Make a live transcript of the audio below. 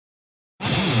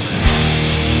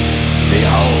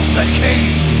the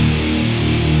king.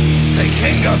 The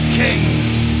king of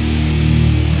kings.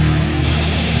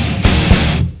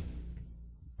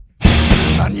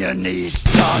 On your knees,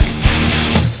 dog.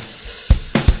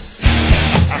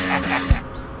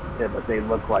 Yeah, but they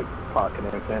look like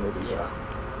Pocket Infinity, yeah.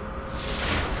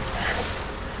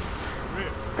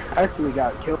 I actually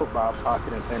got killed by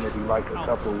Pocket Infinity like a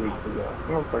couple weeks ago.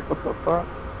 I was like, what the fuck?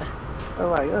 I'm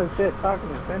like, oh shit, Pocket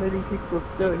Infinity people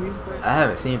still use it? I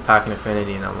haven't seen Pocket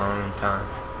Infinity in a long time.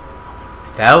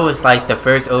 That was like the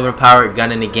first overpowered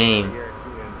gun in the game.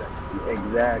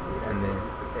 Exactly. And then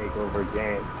used to take over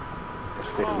games. That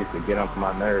shit used to get on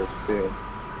my nerves too.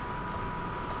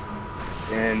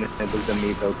 And it was the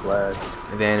Mito class.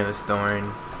 and then it was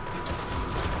Thorn.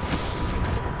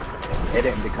 It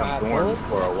didn't become Thorn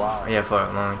for a while. Yeah, for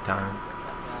a long time.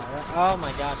 Oh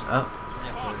my gosh. Oh.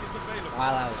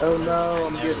 While I was Oh no,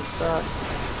 I'm getting stuck.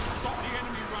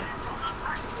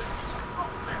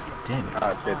 Damn it.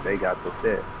 Oh shit, they got the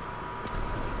shit.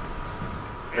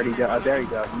 Where'd he go? Oh, there you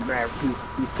go. He ran.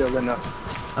 He's still in the.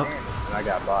 Oh. And I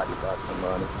got bodied by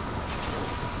somebody.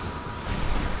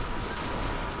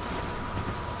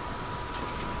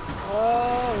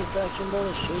 Oh, he's actually going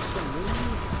to shoot some moves.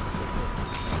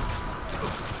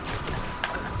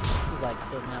 He's like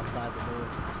sitting outside the door.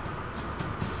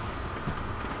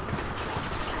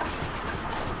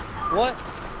 What?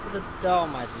 Oh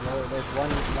my lord, there's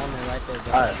one right there.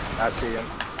 Alright, I see him.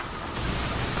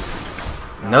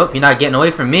 Nope, you're not getting away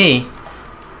from me.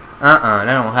 That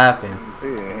don't happen.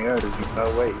 Yeah, there's no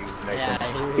way he was making.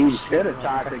 Yeah, he should have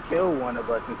tried to kill one of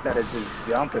us instead of just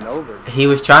jumping over. He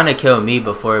was trying to kill me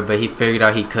before, but he figured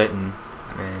out he couldn't.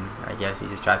 And I guess he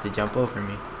just tried to jump over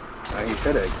me. He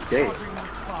should have escaped.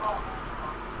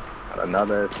 Got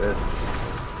another assist.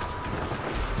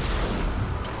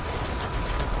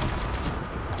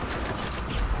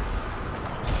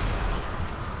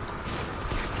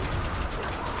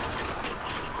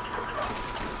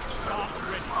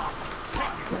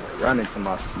 Run into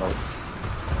my smoke.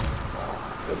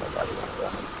 Still nobody wants to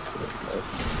run into the smoke.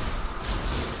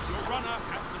 Your runner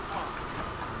has the spot.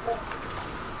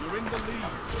 You're in the lead.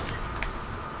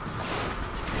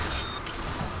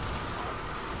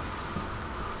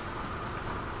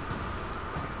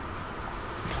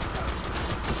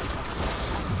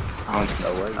 I don't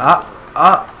know where.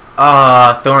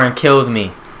 Thorin killed me.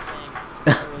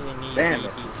 Damn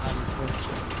it.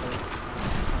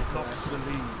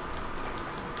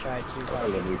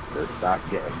 He needs to stop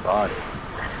getting bodied.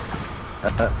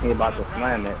 He about to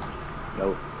slam it.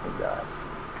 Nope, he died.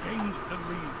 Gains the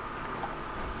lead.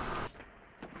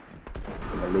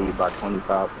 In the lead by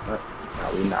 25%. No,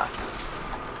 we not.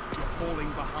 You're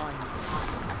falling behind.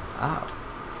 Ow.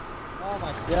 Oh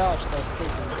my gosh, those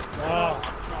people. Oh.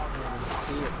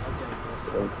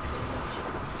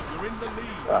 You're in the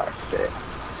lead. Oh shit.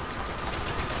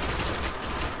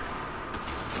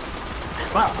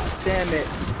 Wow, damn it.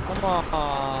 Come on.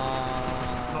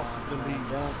 Lost the lead.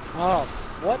 Oh,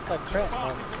 what the crap? Oh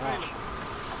my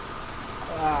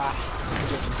gosh. I'm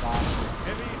getting bombed.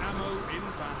 Heavy ammo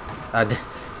inbound.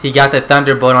 He got the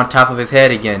thunderbolt on top of his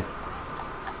head again.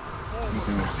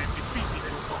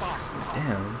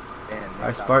 Damn.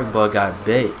 Our spark ball got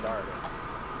bait.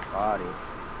 Body.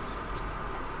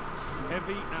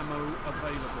 Heavy ammo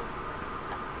available.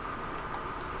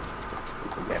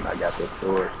 Again, I got this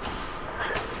sword.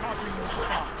 Charging your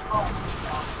spot.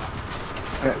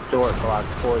 That sword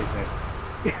blocks poison.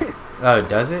 Oh,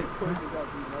 does it? Poison don't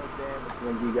do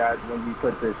no damage when you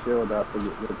put the shield up with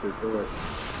the sword.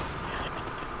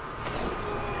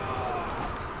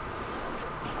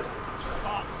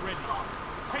 Start ready.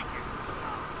 Take it.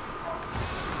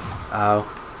 Ow.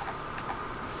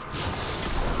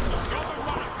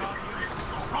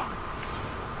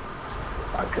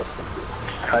 I could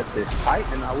cut this pipe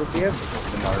and I would be able to get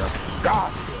the murder.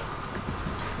 God!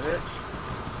 Bitch.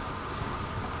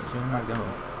 Where am I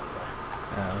going?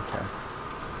 Oh, okay.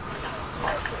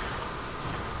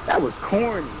 That was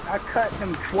corny. I cut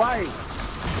him twice.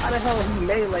 How the hell he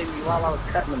meleeed me while I was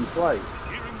cutting him twice?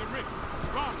 Hearing the rip.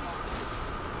 Run.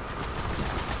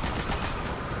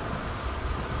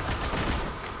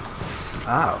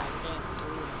 Ow.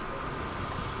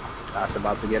 I was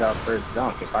about to get out first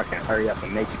dunk. If I can hurry up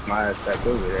and make my ass back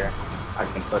over there, I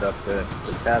can put up the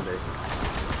tether.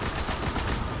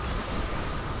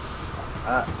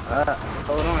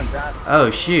 Hold on, Josh. Oh,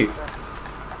 shoot.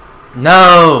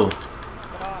 No!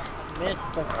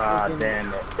 Ah,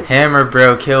 damn it. Hammer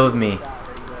bro killed me.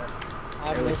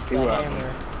 I There was missed two the of them.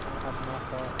 hammer. That's my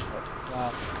fault.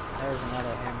 Wow, there's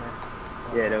another hammer.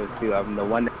 Yeah, there was two of them. The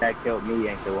one that killed me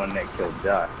ain't the one that killed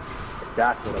Josh.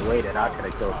 Josh would have waited, I could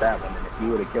have killed that one. And if you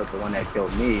would have killed the one that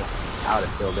killed me, I would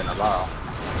have still been alive.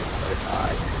 But it's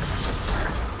alright.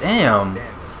 Damn.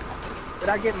 Did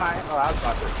I get my... Oh, I was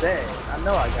about to say. I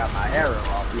know I got my arrow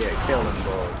off. Yeah, killing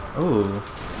boys. Ooh.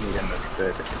 Need him to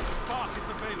sit. Spark is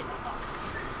available.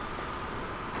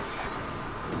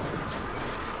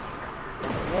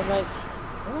 What, like,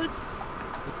 what?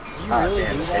 You Ah, really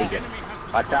damn, do take that?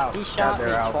 it. Watch out. He shot me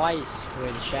They're out. twice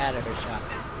when Shatter shot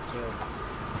me. Killed.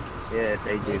 Yeah,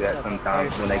 they do that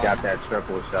sometimes when they got that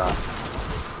triple shot.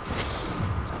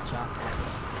 Shot at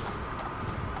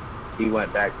me. He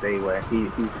went back the way. He's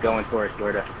going towards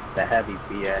where the heavies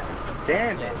be at.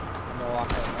 Damn Yeah, it. I'm gonna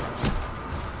walk over.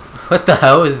 What the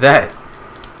hell is that?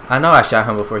 I know I shot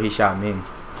him before he shot me.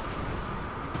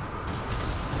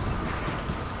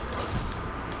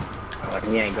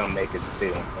 He ain't gonna make it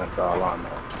too. That's all I know.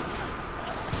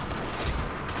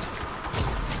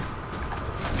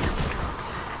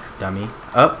 Dummy.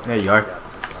 Oh, there you are.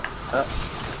 Up.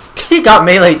 He got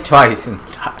melee twice and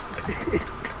died.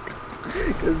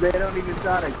 Because they don't even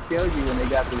try to kill you when they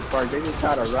got this spark. They just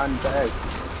try to run back.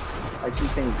 Like you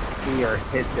can see or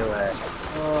hit your ass.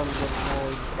 Oh, I'm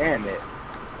getting Damn it.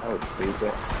 That was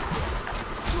stupid.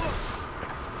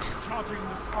 Charging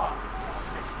the spark.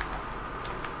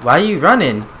 Why are you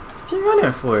running? What you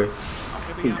running for?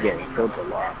 He's getting killed a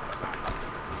lot.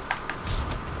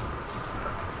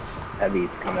 Heavy's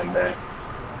coming back.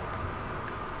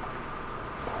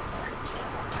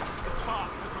 Spark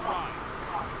has arrived.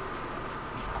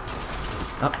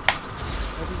 Oh.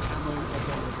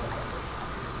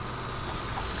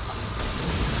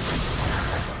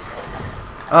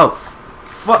 Oh,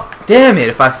 fuck. Damn it.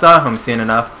 If I saw him soon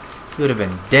enough, he would have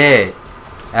been dead.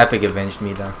 Epic avenged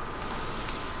me though.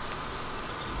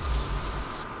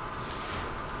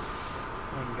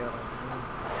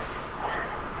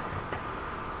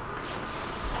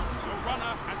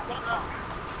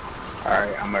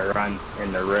 Alright, I'm gonna run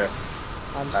in the rift.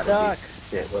 I'm Try to stuck. do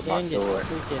shit with my Dang it, sword.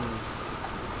 freaking.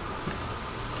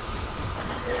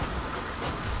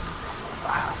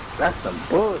 Wow, that's some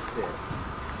bullshit.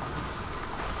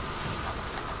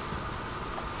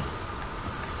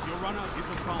 Your runner is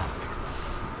advancing.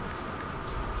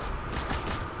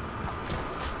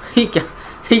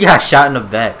 He got shot in the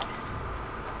back.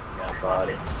 Yeah, about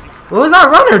it. What was our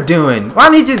runner doing? Why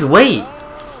didn't he just wait?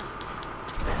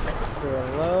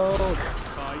 Reload.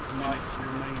 5 minutes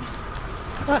remaining.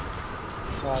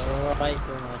 Well, right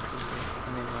for my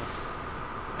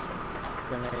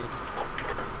grenade.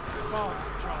 Spark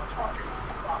charging.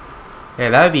 Yeah,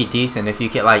 that would be decent if you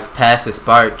could like pass the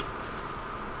spark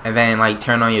and then like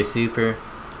turn on your super.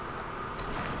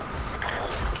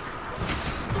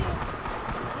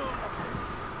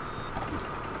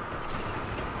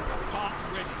 Spark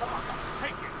ready.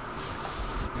 Take it.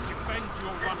 Defend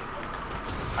your runner.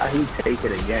 He take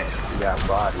it again. He got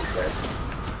body set.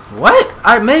 What?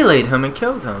 I meleeed him and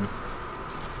killed him.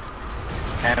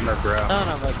 Hammer, bro. Son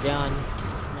of a gun.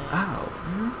 Man. Ow.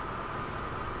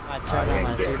 I turned on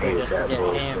my didn't get super hit just to that get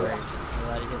bullshit. hammered. So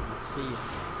that he gets to see.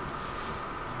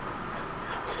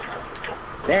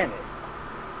 Damn it.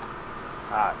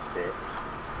 Ah, shit.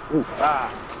 Ooh, ah.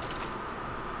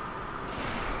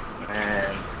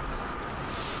 Man.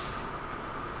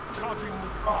 Charging the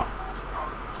spark.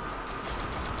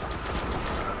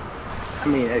 I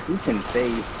mean, if you can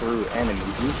phase through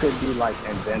enemies, you could be like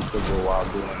invincible while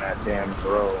doing that damn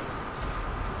throw.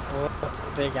 What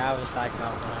big I was talking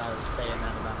about when I was saying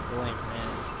that about Blink, man.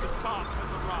 The spark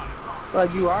has arrived. Well,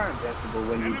 you are invincible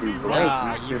when you do blink.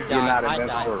 Nah, It's you just die. you're not I die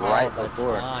invincible all right the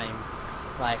before. time.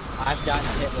 Like, I've gotten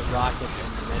hit with rockets in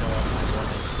the middle of my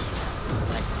blink.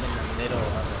 Like, in the middle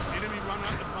of it. Enemy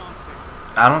runner advancing.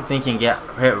 I don't think you can get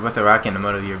hit with a rock in the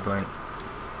middle of your blink.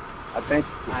 I think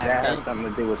I that has think- something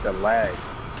to do with the lag. That's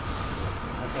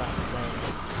what I'm saying.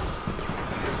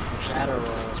 Shadow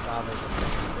Roll is probably the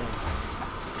same thing.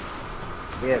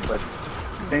 Yeah, but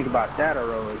the thing about Shadow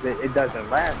Roll is it doesn't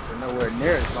last for nowhere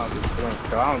near as long as blink,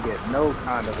 so I don't get no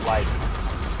kind of like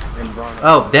invulnerable.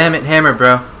 Oh, damn it, hammer,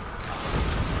 bro.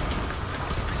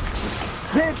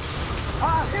 Shit!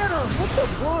 I hit him! What the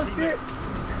bullshit?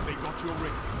 They got your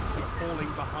ring. You're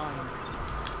falling behind.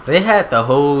 They had the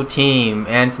whole team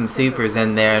and some supers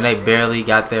in there, and they barely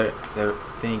got their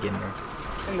thing in there.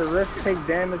 Can the rift take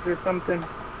damage or something?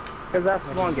 Because I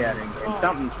swung at him and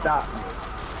something stopped me.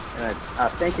 And I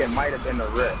think it might have been the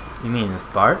rift. You mean the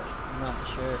spark? I'm not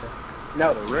sure.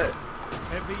 No, the rift.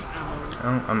 Heavy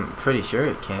ammo. I'm pretty sure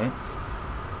it can't.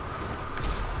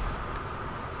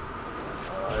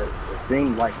 It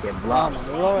seemed like it blocked.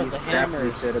 Oh, my lord, He the definitely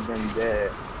hammers. should have been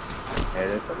dead. Yeah,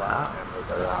 there's a lot of hammers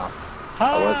around.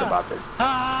 I was about to.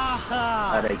 Ha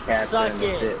ha! Are they capturing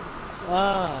the shit?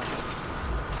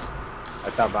 I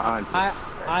thought behind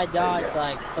you. I dodged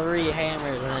like 3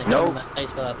 hammers and it hit in the face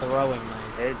with a throwing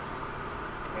knife. It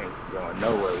ain't going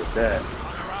nowhere with that.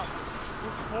 Runner out.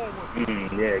 Push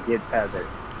forward. Yeah, get tethered.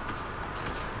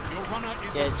 Your runner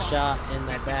is Get advanced. shot in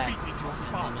the They've back. defeated your And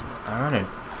spot. then in the I'm running.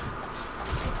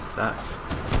 Sucks.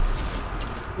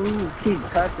 Ooh, keep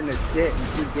touching the shit and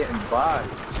keep getting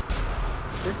bodied.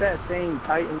 Is that same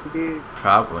Titan dude?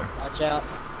 Probably. watch out.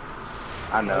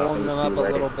 I know. Warm it them was up too a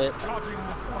late. little bit. Charging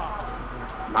the spot.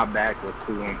 My back was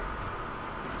to him.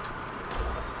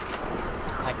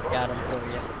 I got him for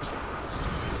you.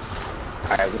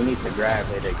 Alright, we need to grab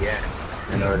it again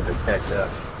in order to catch up.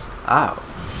 Ow.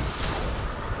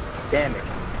 Damn it.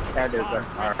 Tethers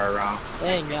are around.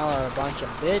 Dang, y'all are a bunch of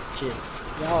bitches.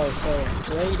 Y'all are so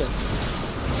afraid of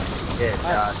me. Yeah,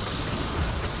 Josh.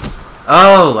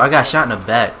 Oh, I got shot in the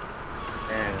back.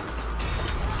 Man.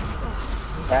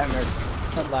 Hammer.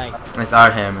 But like, It's our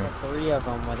hammer. 3 of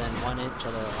them within 1 inch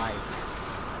of their life.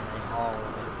 And they all went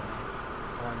away.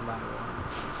 One by one.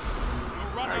 Your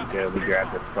runner Alright, good. We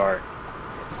grabbed the start.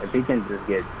 If he can just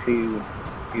get two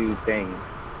things,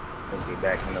 he'll be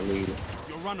back in the lead.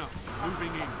 Your runner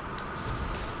moving in.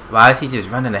 Why is he just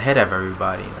running ahead of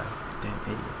everybody? Damn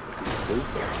idiot.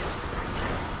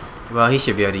 Well, he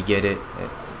should be able to get it.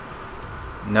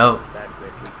 Nope. That's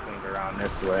it. He swing around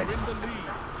this way. You're in the lead.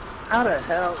 How the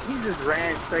hell? He just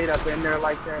ran straight up in there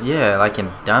like that? Yeah, like a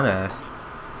dumbass.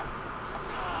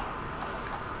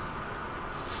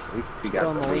 At least he Still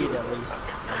got in the the lead lead. at least.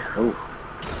 Ooh,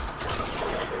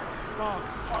 Spark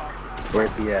charge.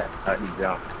 where's he at? Oh, he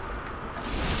jumped.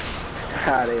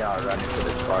 They all running to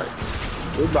the spark.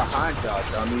 We're behind y'all,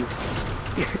 dummies.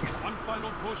 One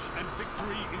final push and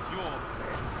victory is yours.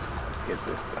 Let's get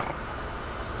this done.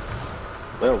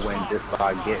 We'll win just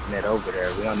by getting it over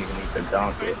there. We don't even need to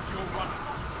dunk it. Avenge your runner.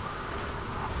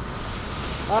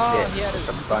 Oh, Yeah, he had there's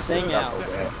a his bunch of thing stuff out.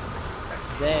 over there.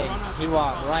 Dang, he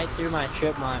walked right through my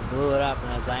trip mine, blew it up, and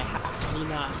I was like, how can he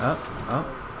not? Oh, oh.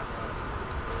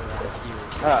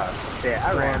 Oh, shit,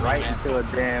 I ran right into a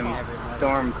damn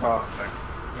storm call.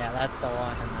 Yeah, that's the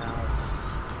one in the house.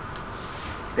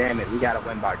 Damn it, we gotta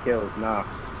win by kills now.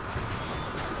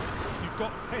 You've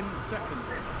got 10 seconds.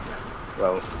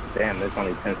 Well, damn, there's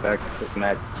only 10 seconds. This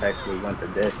match actually went the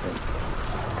distance.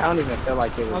 I don't even feel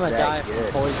like it was I'm gonna die that from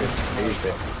good. poison. It's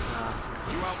stupid.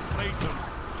 You outplayed them.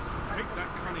 Take that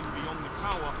cunning beyond the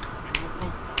tower and you'll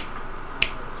go.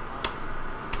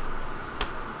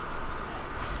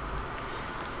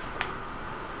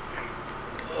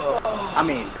 I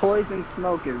mean, poison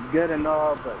smoke is good and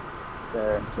all, but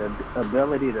the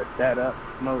ability to set up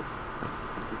smoke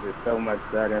is just so much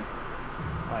better.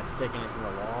 Like sticking it to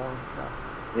the wall and stuff.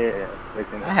 Yeah,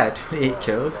 freaking- I had 28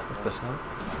 kills. What the hell?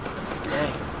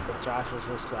 Dang, Josh was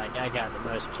just like, I got the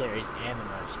most carries and the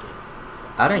most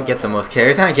kills. I didn't get the most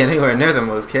carries. I didn't get anywhere near the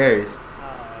most carries.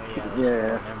 Oh, yeah. Yeah,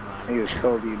 Never he mind. was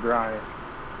Kobe Bryant.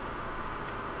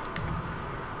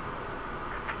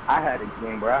 I had a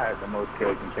game where I had the most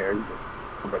kills and carries,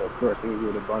 but of course it was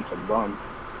with a bunch of bums.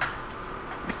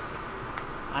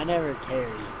 I never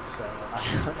carried, so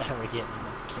I don't ever get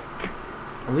enough kills.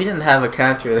 We didn't have a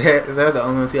capture. They're the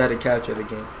only ones who had to capture the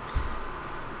game.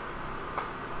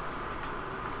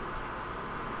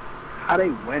 How they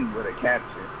win with a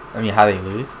capture? I mean, how they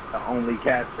lose? The only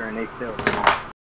capture and they still win.